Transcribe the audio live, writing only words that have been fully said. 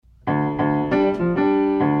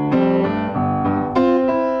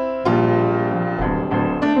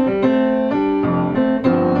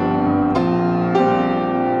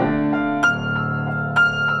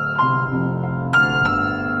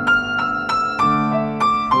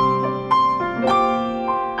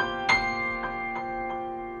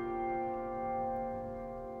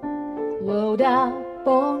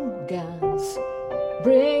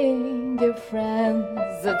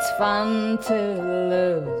fun to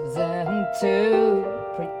lose and to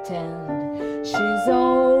pretend she's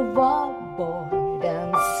overboard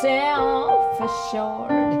and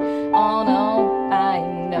self-assured. Oh no, I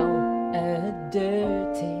know a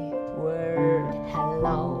dirty word.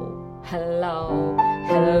 Hello, hello,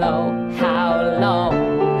 hello, how low?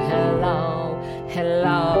 Hello,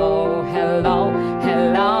 hello, hello,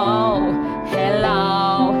 hello, hello,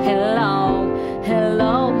 hello,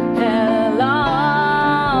 hello, hello.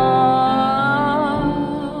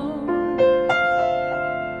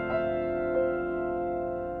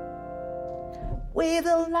 With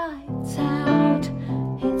the lights out,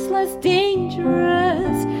 it's less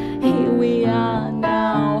dangerous. Here we are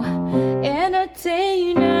now,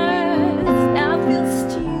 entertainers. I feel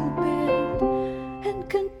stupid and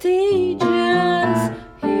contagious.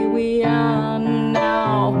 Here we are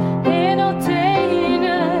now, entertainers.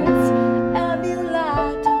 A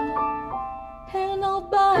mulatto, an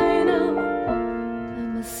albino, a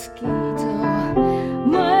mosquito,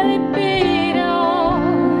 my libido,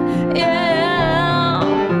 yeah.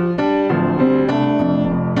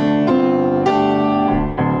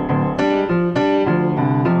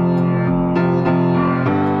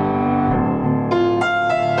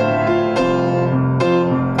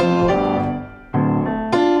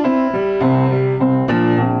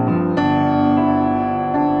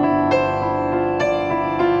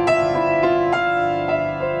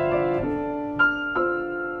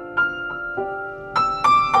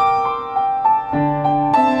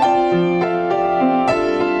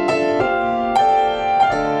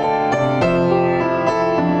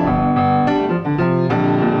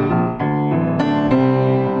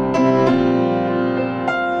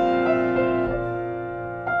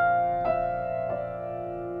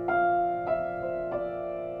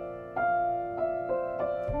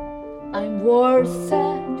 I'm worse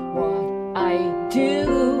at what I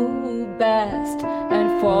do best,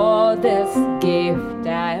 and for this gift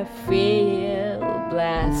I feel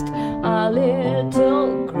blessed. Our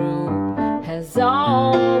little group has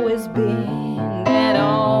always been and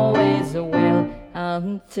always will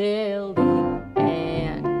until the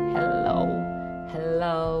end. Hello,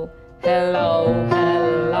 hello, hello,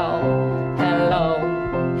 hello, hello,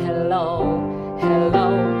 hello, hello, hello,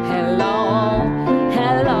 hello.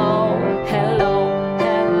 Hello,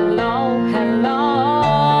 hello, hello.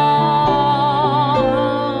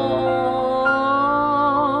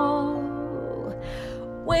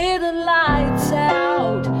 With the lights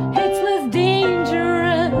out, it's less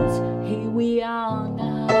dangerous. Here we are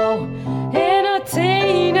now,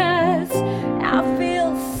 entertainers. I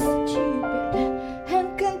feel stupid and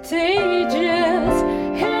contagious.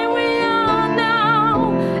 Here we are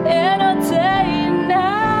now, entertainers.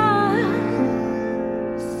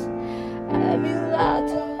 A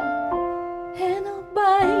mulatto, an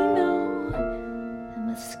albino, a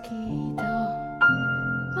mosquito,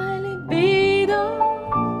 my libido,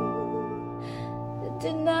 a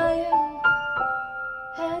denial,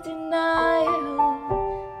 a denial,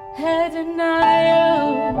 a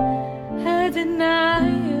denial, a denial.